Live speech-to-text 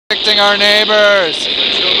evicting our neighbors.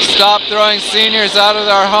 Stop throwing seniors out of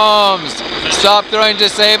their homes. Stop throwing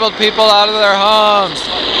disabled people out of their homes.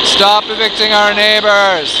 Stop evicting our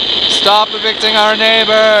neighbors. Stop evicting our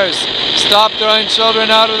neighbors. Stop throwing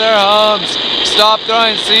children out of their homes. Stop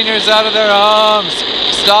throwing seniors out of their homes.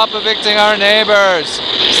 Stop evicting our neighbors.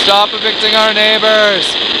 Stop evicting our neighbors.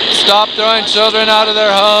 Stop throwing children out of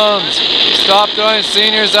their homes. Stop throwing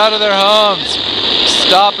seniors out of their homes.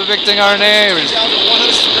 Stop evicting our neighbors.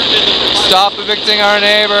 Stop evicting our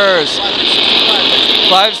neighbors.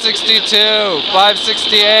 562,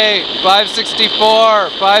 568,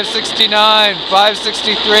 564, 569,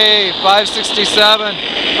 563, 567,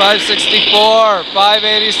 564,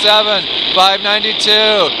 587,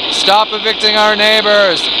 592. Stop evicting our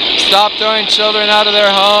neighbors. Stop throwing children out of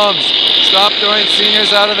their homes. Stop throwing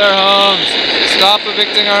seniors out of their homes. Stop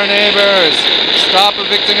evicting our neighbors. Stop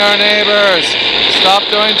evicting our neighbors. Stop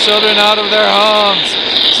throwing children out of their homes.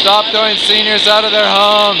 Stop throwing seniors out of their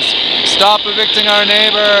homes. Stop evicting our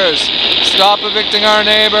neighbors. Stop evicting our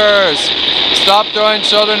neighbors. Stop throwing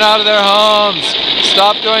children out of their homes.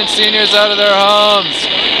 Stop throwing seniors out of their homes.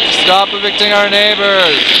 Stop evicting our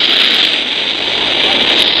neighbors.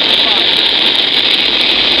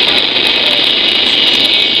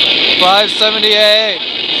 $578,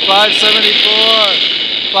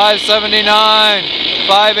 $574, $579,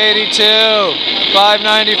 $582,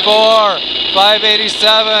 $594,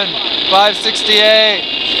 $587, $568,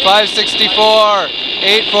 $564,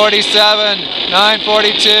 $847,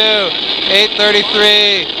 $942,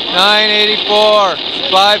 $833, $984,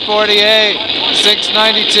 $548,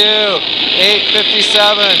 $692,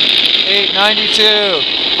 $857, $892,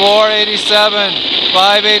 $487,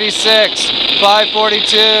 $586,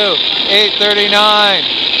 $542, $839.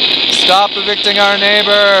 Stop evicting our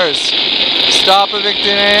neighbors. Stop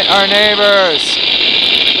evicting our neighbors.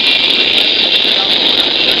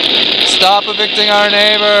 Stop evicting our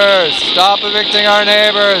neighbors. Stop evicting our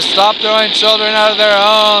neighbors. Stop throwing children out of their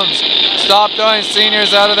homes. Stop throwing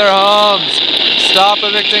seniors out of their homes. Stop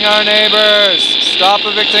evicting our neighbors. Stop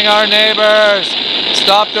evicting our neighbors.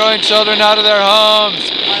 Stop throwing children out of their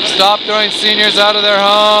homes. Stop throwing seniors out of their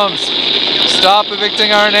homes. Stop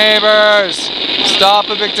evicting our neighbors. Stop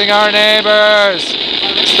evicting our neighbors.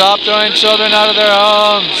 Stop throwing children out of their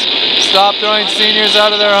homes. Stop throwing seniors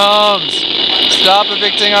out of their homes. Stop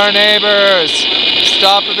evicting our neighbors.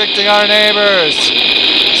 Stop evicting our neighbors.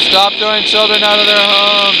 Stop throwing children out of their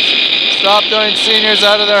homes. Stop throwing seniors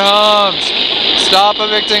out of their homes. Stop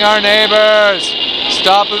evicting our neighbors.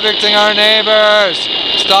 Stop evicting our neighbors.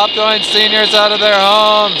 Stop throwing seniors out of their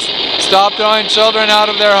homes. Stop throwing children out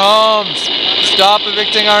of their homes. Stop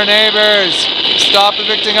evicting our neighbors. Stop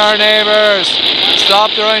evicting our neighbors.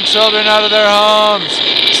 Stop throwing children out of their homes.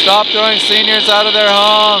 Stop throwing seniors out of their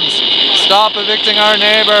homes. Stop evicting our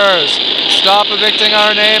neighbors. Stop evicting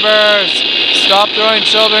our neighbors. Stop throwing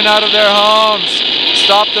children out of their homes.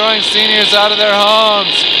 Stop throwing seniors out of their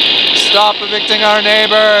homes. Stop evicting our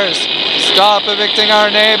neighbors. Stop evicting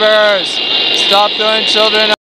our neighbors. Stop throwing children